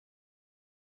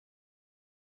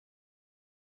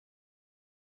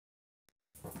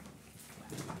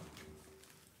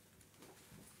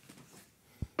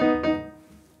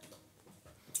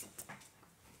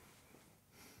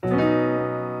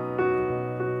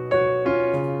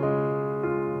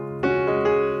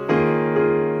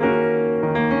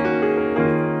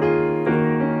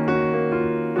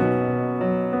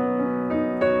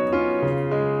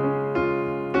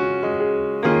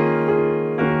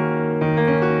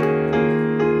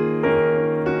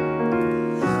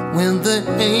the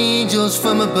angels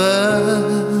from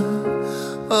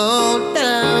above fall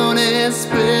down and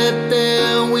spread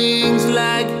their wings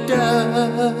like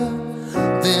dove.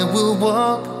 Then we'll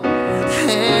walk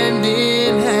hand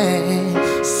in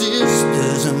hand,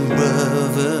 sisters and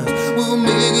brothers. We'll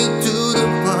make it to the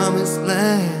promised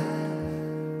land.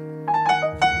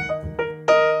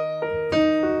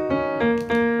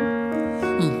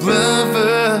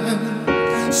 Brother,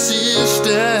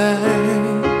 sister,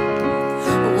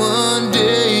 one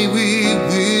day we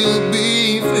will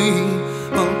be free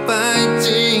from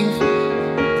fighting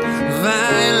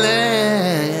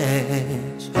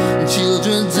violence.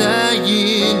 Children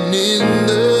dying in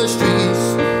the streets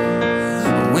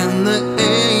when the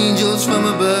angels from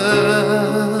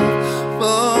above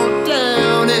fall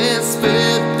down and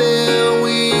spread their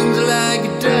wings like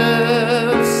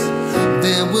doves.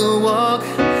 Then we'll walk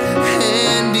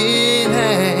hand in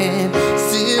hand,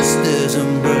 sisters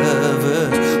and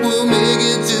brothers. We'll make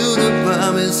it to the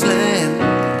promised land.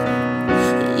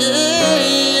 Yeah,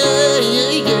 yeah,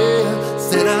 yeah, yeah.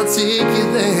 Said I'll take you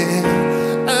there.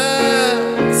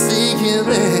 I'll take you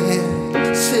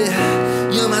there. Said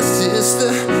you're my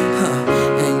sister,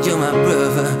 and you're my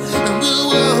brother, and we'll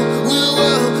walk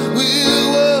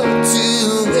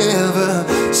together.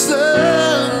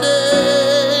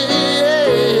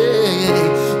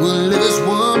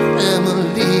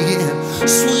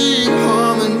 Sweet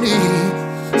harmony.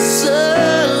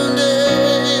 Someday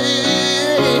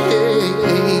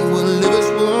we'll live as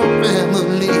one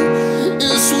family in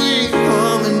sweet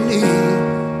harmony.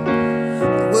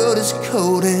 The world is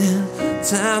cold and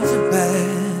times are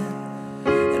bad,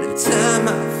 and every time I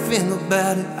think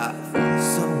about it, I feel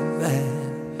so bad.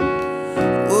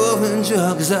 War and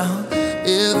drugs are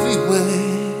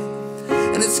everywhere,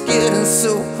 and it's getting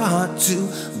so hard to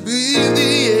breathe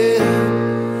the air.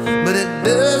 But it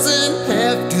doesn't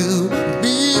have to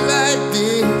be like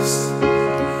this.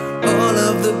 All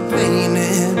of the pain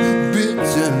and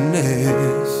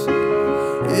bitterness,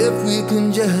 if we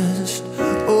can just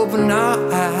open our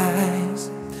eyes,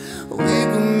 we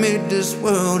can make this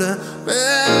world a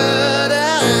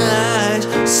paradise.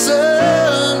 So